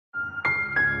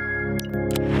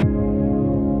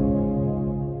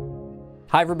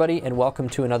Hi everybody, and welcome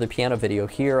to another piano video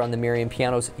here on the Merriam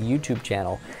Pianos YouTube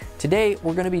channel. Today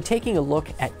we're going to be taking a look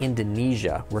at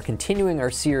Indonesia. We're continuing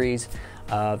our series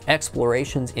of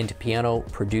explorations into piano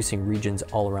producing regions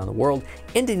all around the world.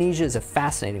 Indonesia is a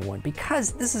fascinating one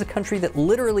because this is a country that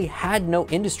literally had no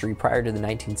industry prior to the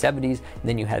 1970s. And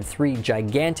then you had three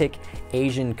gigantic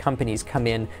Asian companies come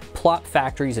in, plop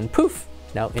factories, and poof,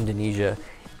 now Indonesia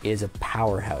is a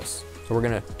powerhouse. So we're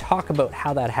going to talk about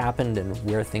how that happened and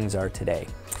where things are today.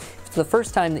 If it's the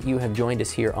first time that you have joined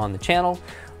us here on the channel,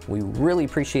 we really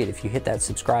appreciate if you hit that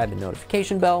subscribe and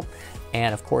notification bell.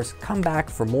 And of course, come back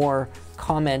for more,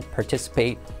 comment,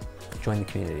 participate, join the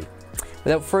community.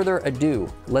 Without further ado,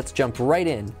 let's jump right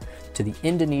in to the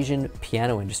Indonesian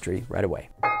piano industry right away.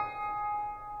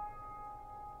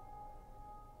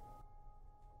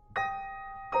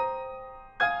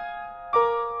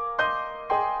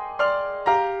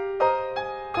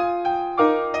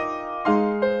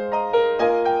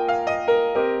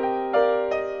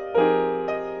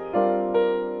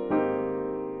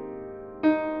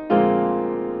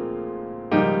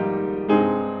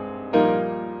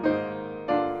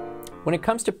 When it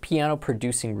comes to piano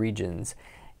producing regions,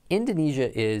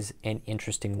 Indonesia is an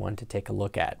interesting one to take a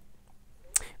look at.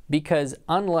 Because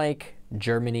unlike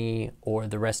Germany or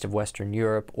the rest of Western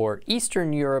Europe or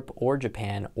Eastern Europe or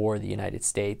Japan or the United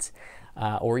States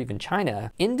or even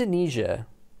China, Indonesia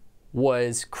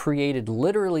was created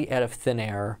literally out of thin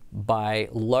air by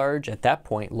at that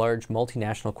point, large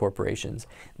multinational corporations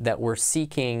that were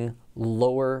seeking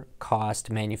lower cost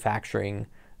manufacturing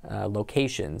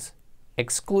locations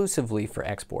exclusively for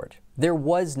export. There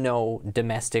was no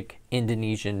domestic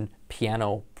Indonesian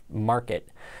piano market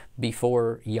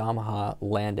before Yamaha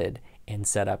landed and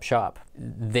set up shop.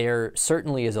 There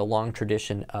certainly is a long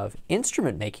tradition of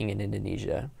instrument making in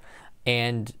Indonesia,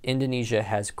 and Indonesia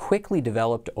has quickly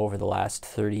developed over the last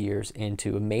 30 years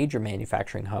into a major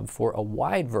manufacturing hub for a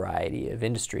wide variety of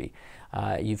industry.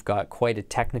 You've got quite a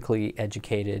technically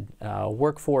educated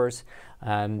workforce.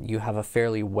 You have a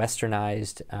fairly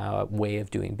westernized way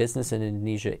of doing business in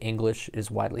Indonesia. English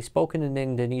is widely spoken in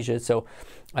Indonesia, so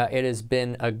it has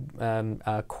been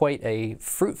quite a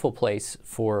fruitful place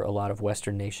for a lot of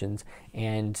Western nations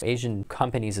and Asian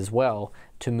companies as well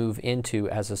to move into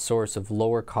as a source of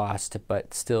lower cost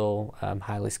but still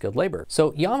highly skilled labor.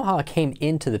 So Yamaha came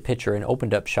into the picture and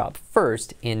opened up shop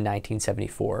first in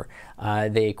 1974.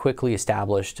 They quickly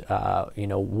established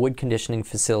wood conditioning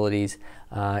facilities,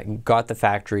 got the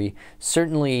factory,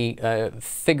 certainly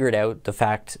figured out the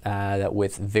fact that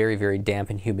with very, very damp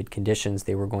and humid conditions,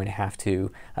 they were going to have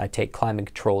to take climate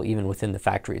control even within the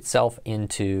factory itself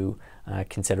into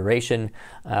consideration.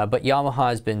 But Yamaha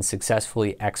has been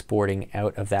successfully exporting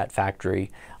out of that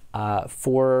factory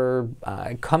for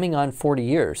coming on 40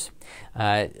 years.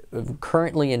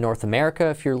 Currently in North America,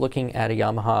 if you're looking at a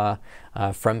Yamaha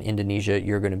from Indonesia,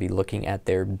 you're going to be looking at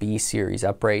their B series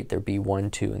upright, their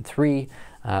B1, 2, and 3,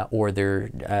 or their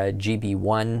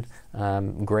GB1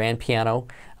 grand piano.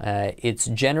 It's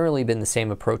generally been the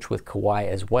same approach with Kawai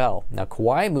as well. Now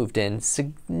Kawai moved in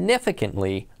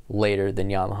significantly later than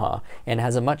Yamaha and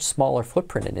has a much smaller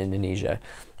footprint in Indonesia.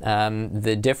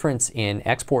 The difference in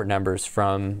export numbers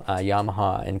from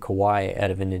Yamaha and Kawai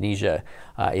out of Indonesia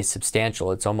is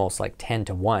substantial. It's almost like 10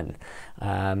 to 1.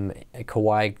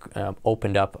 Kawai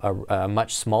opened up a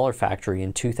much smaller factory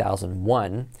in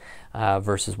 2001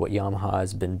 versus what Yamaha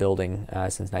has been building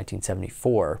since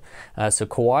 1974. So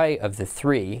Kawai of the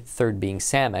three, third being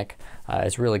Samick,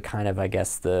 is really kind of, I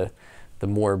guess, the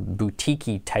more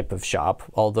boutique-y type of shop,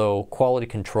 although quality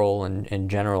control and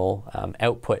general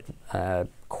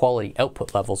quality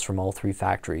output levels from all three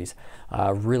factories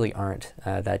really aren't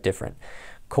that different.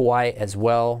 Kawai as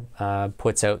well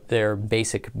puts out their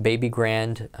basic baby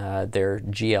grand, their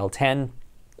GL10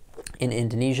 in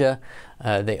Indonesia.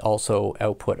 They also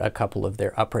output a couple of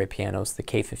their upright pianos. The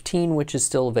K15, which is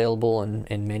still available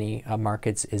in many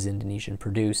markets, is Indonesian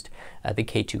produced. The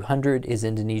K200 is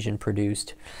Indonesian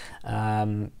produced.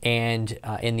 And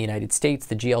in the United States,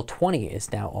 the GL20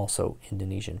 is now also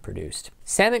Indonesian produced.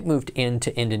 Samick moved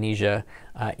into Indonesia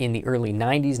in the early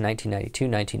 90s, 1992,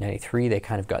 1993. They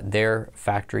kind of got their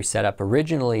factory set up.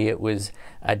 Originally, it was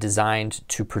designed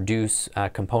to produce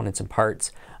components and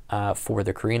parts for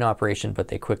the Korean operation, but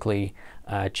they quickly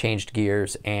changed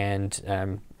gears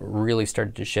and really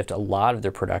started to shift a lot of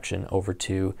their production over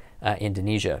to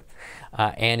Indonesia.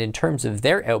 And in terms of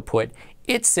their output,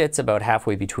 it sits about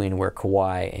halfway between where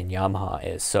Kawai and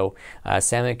Yamaha is. So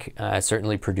Samick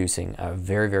certainly producing a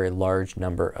very, very large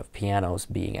number of pianos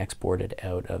being exported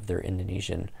out of their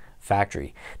Indonesian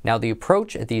factory. Now, the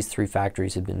approach at these three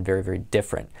factories have been very, very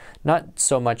different. Not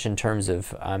so much in terms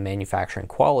of manufacturing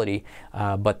quality,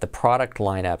 but the product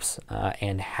lineups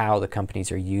and how the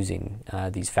companies are using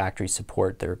these factories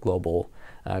support their global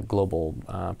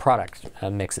product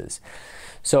mixes.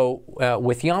 So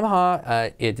with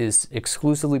Yamaha, it is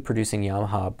exclusively producing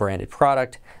Yamaha branded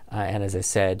product, and as I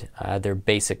said, their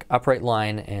basic upright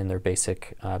line and their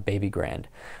basic baby grand.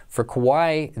 For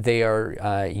Kawai, they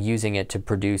are using it to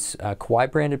produce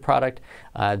Kawai branded product.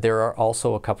 There are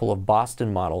also a couple of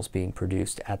Boston models being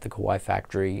produced at the Kawai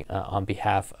factory on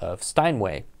behalf of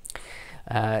Steinway.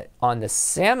 On the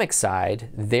Samick side,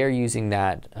 they're using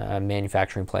that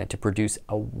manufacturing plant to produce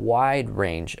a wide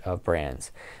range of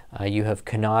brands. You have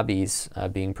Kanabe's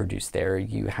being produced there.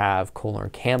 You have Kohler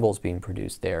 & Campbell's being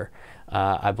produced there.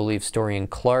 I believe Story &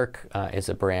 Clark is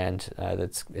a brand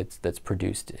that's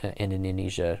produced in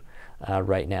Indonesia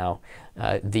right now.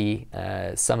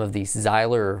 Some of these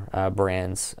Seiler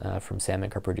brands from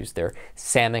Samick are produced there.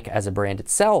 Samick as a brand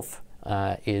itself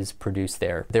is produced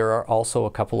there. There are also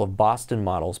a couple of Boston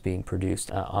models being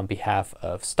produced on behalf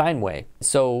of Steinway.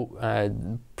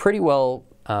 So pretty well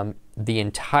the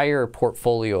entire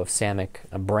portfolio of Samick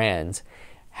brands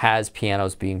has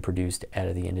pianos being produced out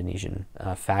of the Indonesian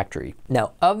factory.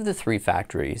 Now, of the three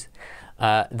factories,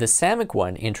 the Samick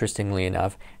one, interestingly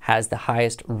enough, has the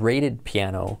highest rated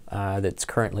piano that's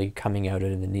currently coming out of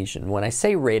Indonesia. When I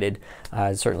say rated,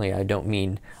 certainly I don't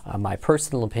mean my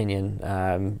personal opinion,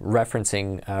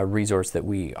 referencing a resource that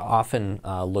we often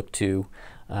look to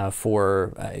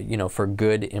for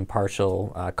good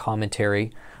impartial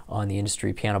commentary on the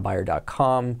industry.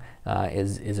 Pianobuyer.com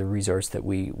is a resource that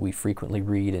we frequently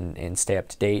read and stay up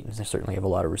to date, and I certainly have a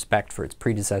lot of respect for its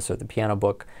predecessor, the piano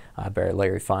book, by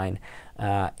Larry Fine.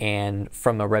 And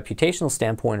from a reputational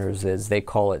standpoint, or as they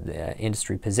call it,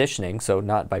 industry positioning, so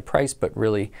not by price, but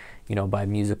really, by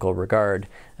musical regard,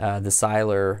 the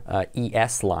Seiler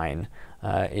ES line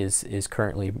is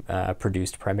currently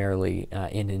produced primarily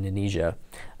in Indonesia,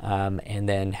 and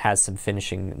then has some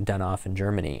finishing done off in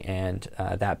Germany. And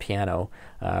that piano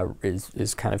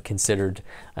is kind of considered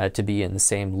to be in the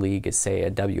same league as, say, a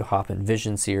W. Hoffman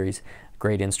Vision series.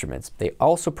 Great instruments. They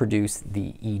also produce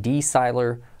the ED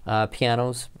Seiler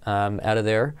pianos out of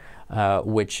there,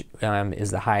 which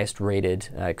is the highest rated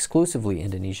exclusively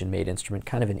Indonesian made instrument.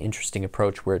 Kind of an interesting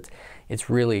approach where it's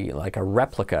really like a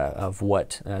replica of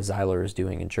what Seiler is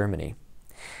doing in Germany.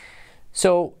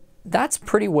 So that's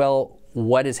pretty well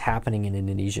what is happening in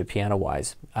Indonesia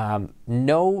piano-wise.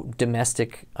 No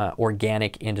domestic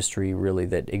organic industry really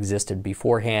that existed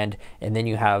beforehand, and then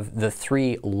you have the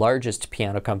three largest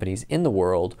piano companies in the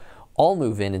world all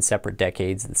move in separate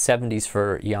decades: the 70s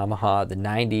for Yamaha, the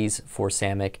 90s for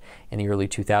Samick, and the early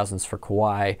 2000s for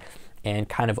Kawai, and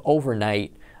kind of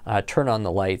overnight turn on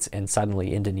the lights and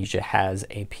suddenly Indonesia has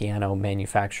a piano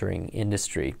manufacturing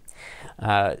industry.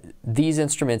 These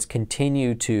instruments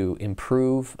continue to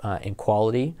improve in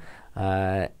quality,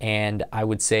 and I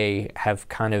would say have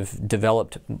kind of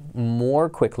developed more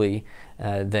quickly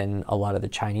than a lot of the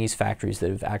Chinese factories that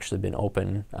have actually been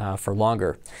open for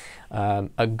longer.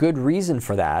 A good reason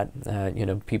for that,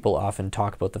 people often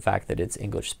talk about the fact that it's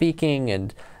English speaking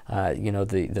and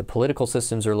the political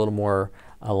systems are a little more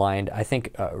aligned. I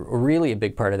think really a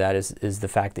big part of that is the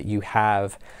fact that you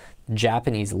have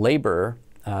Japanese labor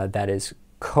that is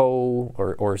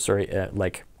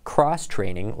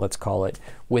cross-training, let's call it,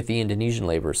 with the Indonesian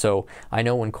labor. So I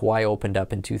know when Kawai opened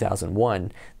up in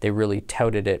 2001, they really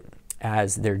touted it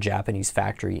as their Japanese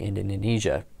factory in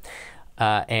Indonesia.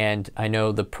 And I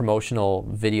know the promotional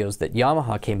videos that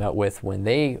Yamaha came out with when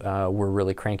they were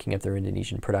really cranking up their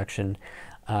Indonesian production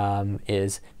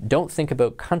is don't think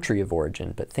about country of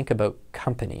origin, but think about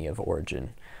company of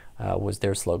origin. Was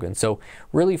their slogan. So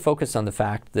really focused on the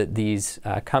fact that these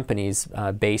companies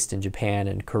based in Japan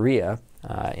and Korea,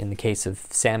 in the case of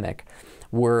Samick,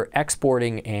 were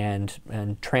exporting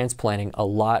and transplanting a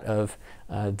lot of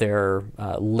their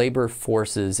labor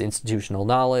forces, institutional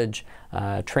knowledge,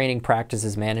 training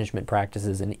practices, management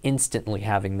practices, and instantly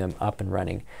having them up and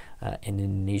running in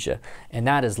Indonesia. And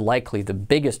that is likely the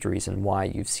biggest reason why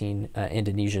you've seen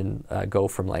Indonesian go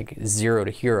from like 0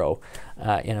 to hero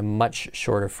in a much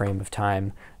shorter frame of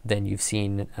time than you've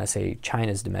seen, say,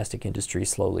 China's domestic industry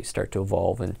slowly start to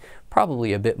evolve, and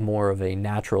probably a bit more of a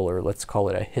natural, or let's call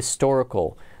it a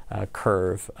historical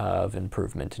curve of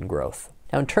improvement and growth.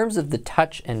 Now, in terms of the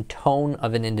touch and tone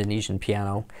of an Indonesian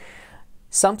piano,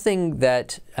 something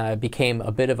that became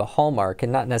a bit of a hallmark,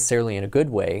 and not necessarily in a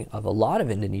good way, of a lot of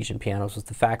Indonesian pianos was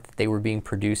the fact that they were being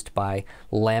produced by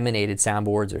laminated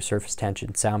soundboards or surface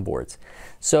tension soundboards.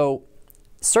 So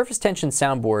surface tension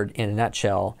soundboard, in a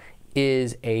nutshell,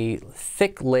 is a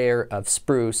thick layer of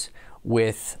spruce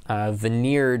with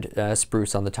veneered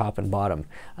spruce on the top and bottom.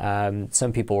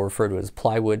 Some people refer to it as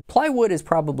plywood. Plywood is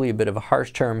probably a bit of a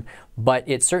harsh term, but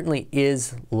it certainly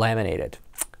is laminated.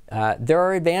 There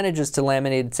are advantages to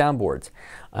laminated soundboards.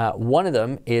 One of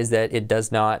them is that it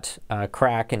does not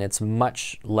crack, and it's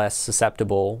much less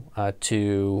susceptible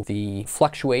to the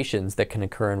fluctuations that can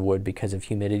occur in wood because of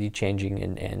humidity changing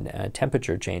and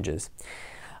temperature changes.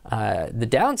 The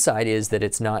downside is that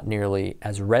it's not nearly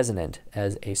as resonant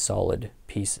as a solid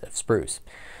piece of spruce.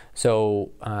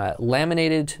 So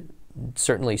laminated,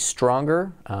 certainly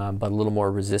stronger, but a little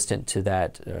more resistant to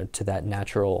that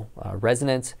natural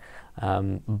resonance.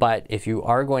 But if you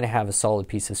are going to have a solid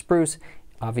piece of spruce,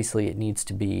 obviously it needs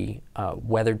to be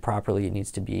weathered properly, it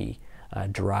needs to be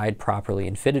dried properly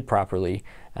and fitted properly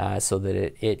so that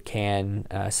it can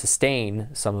sustain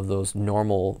some of those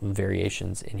normal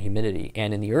variations in humidity.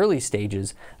 And in the early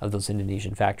stages of those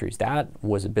Indonesian factories, that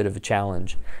was a bit of a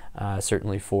challenge,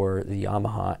 certainly for the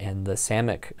Yamaha and the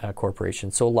Samick corporation.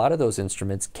 So a lot of those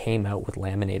instruments came out with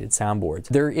laminated soundboards.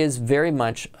 There is very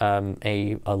much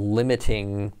a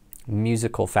limiting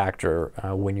musical factor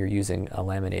when you're using a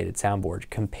laminated soundboard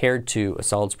compared to a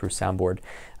solid spruce soundboard.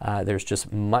 There's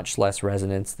just much less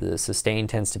resonance. The sustain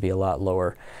tends to be a lot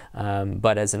lower,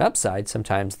 but as an upside,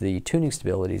 sometimes the tuning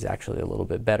stability is actually a little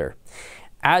bit better.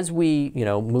 As we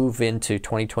move into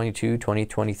 2022,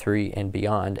 2023 and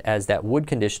beyond, as that wood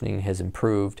conditioning has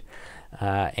improved,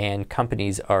 and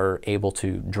companies are able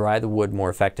to dry the wood more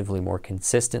effectively, more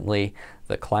consistently.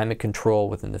 The climate control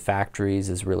within the factories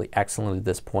is really excellent at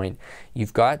this point.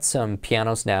 You've got some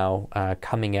pianos now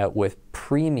coming out with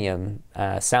premium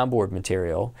soundboard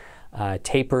material,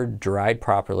 tapered, dried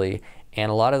properly, and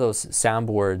a lot of those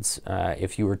soundboards,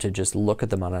 if you were to just look at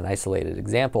them on an isolated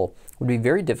example, would be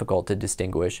very difficult to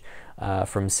distinguish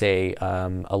from, say,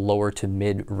 a lower to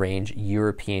mid-range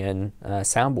European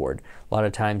soundboard. A lot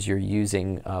of times you're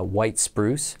using white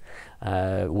spruce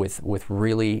with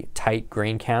really tight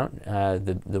grain count,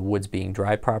 the wood's being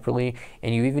dried properly,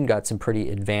 and you even got some pretty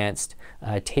advanced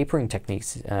tapering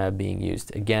techniques being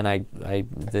used. Again,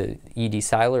 the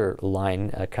Seiler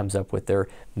line comes up with their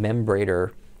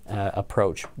membrator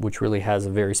approach, which really has a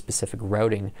very specific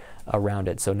routing around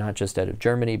it. So not just out of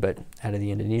Germany, but out of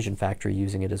the Indonesian factory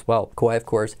using it as well. Kawai, of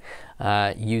course,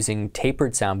 using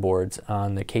tapered soundboards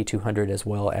on the K200 as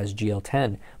well as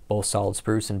GL10, both solid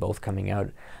spruce and both coming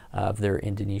out of their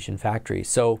Indonesian factory.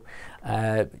 So,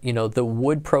 the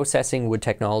wood processing, wood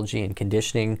technology and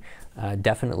conditioning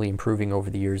definitely improving over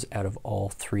the years out of all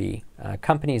three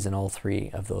companies and all three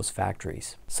of those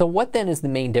factories. So what then is the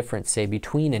main difference, say,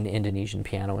 between an Indonesian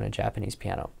piano and a Japanese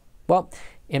piano? Well,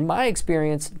 in my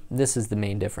experience, this is the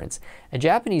main difference. A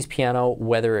Japanese piano,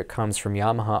 whether it comes from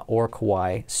Yamaha or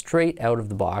Kawai, straight out of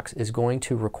the box is going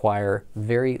to require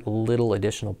very little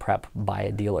additional prep by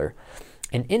a dealer.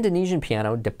 An Indonesian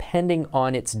piano, depending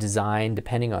on its design,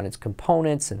 depending on its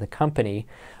components and the company,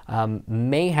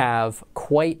 may have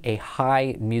quite a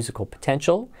high musical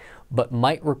potential, but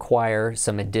might require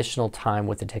some additional time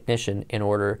with the technician in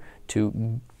order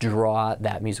to draw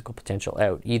that musical potential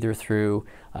out, either through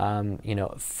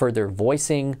further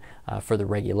voicing, further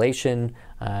regulation,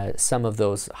 some of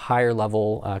those higher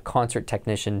level concert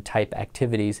technician type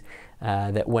activities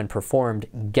that when performed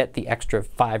get the extra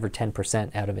 5 or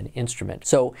 10% out of an instrument.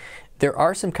 So there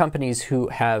are some companies who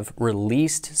have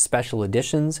released special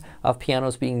editions of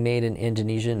pianos being made in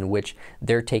Indonesia in which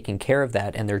they're taking care of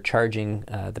that and they're charging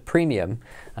the premium.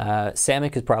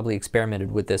 Samick has probably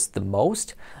experimented with this the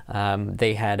most.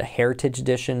 They had a Heritage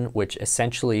Edition, which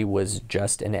essentially was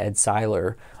just an Ed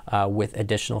Seiler with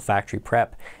additional factory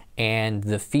prep. And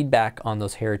the feedback on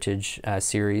those Heritage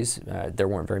series, there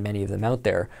weren't very many of them out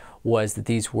there, was that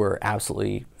these were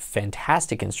absolutely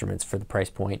fantastic instruments for the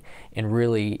price point and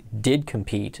really did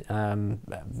compete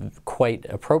quite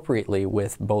appropriately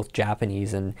with both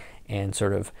Japanese and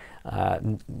sort of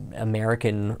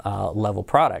American level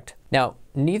product. Now,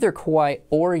 neither Kawai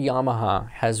or Yamaha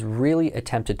has really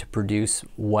attempted to produce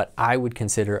what I would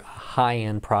consider a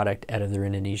high-end product out of their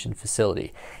Indonesian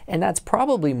facility. And that's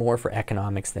probably more for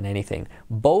economics than anything.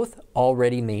 Both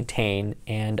already maintain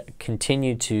and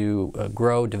continue to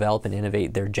grow, develop, and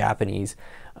innovate their Japanese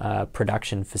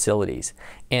production facilities.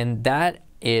 And that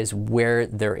is where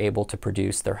they're able to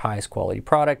produce their highest quality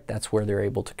product. That's where they're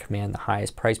able to command the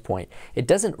highest price point. It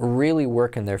doesn't really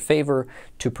work in their favor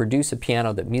to produce a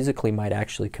piano that musically might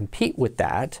actually compete with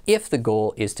that if the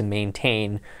goal is to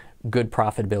maintain good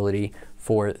profitability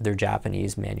for their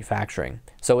Japanese manufacturing.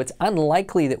 So it's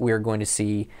unlikely that we're going to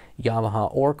see Yamaha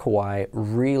or Kawai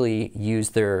really use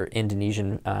their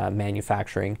Indonesian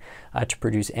manufacturing to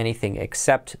produce anything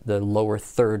except the lower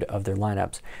third of their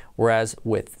lineups. Whereas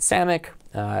with Samick,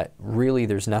 really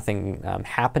there's nothing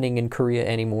happening in Korea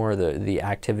anymore. The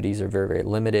activities are very, very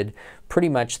limited. Pretty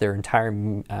much their entire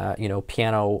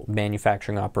piano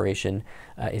manufacturing operation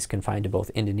is confined to both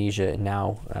Indonesia and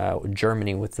now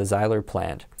Germany with the Seiler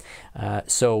plant.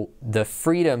 So the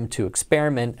freedom to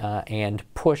experiment and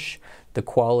push the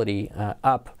quality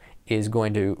up is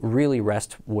going to really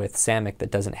rest with Samick that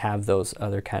doesn't have those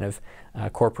other kind of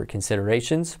corporate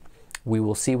considerations. We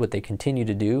will see what they continue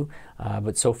to do,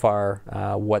 but so far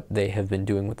what they have been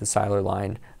doing with the Seiler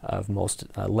line of most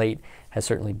late has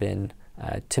certainly been,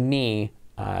 to me,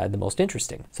 the most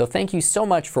interesting. So thank you so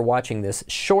much for watching this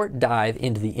short dive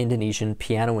into the Indonesian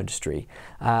piano industry.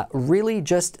 Really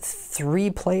just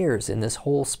 3 players in this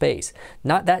whole space.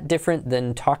 Not that different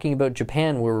than talking about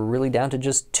Japan, where we're really down to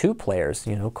just 2 players,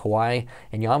 Kawai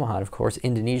and Yamaha. Of course,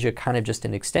 Indonesia kind of just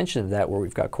an extension of that, where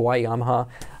we've got Kawai, Yamaha,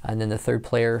 and then the 3rd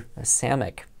player,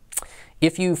 Samick.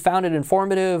 If you found it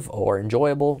informative or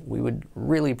enjoyable, we would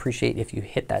really appreciate if you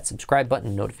hit that subscribe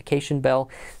button, notification bell,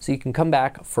 so you can come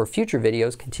back for future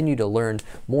videos, continue to learn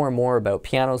more and more about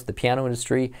pianos, the piano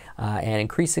industry, and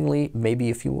increasingly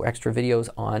maybe a few extra videos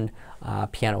on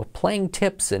piano playing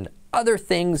tips and other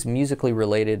things musically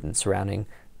related and surrounding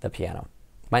the piano.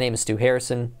 My name is Stu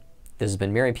Harrison. This has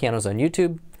been Merriam Pianos on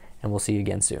YouTube, and we'll see you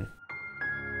again soon.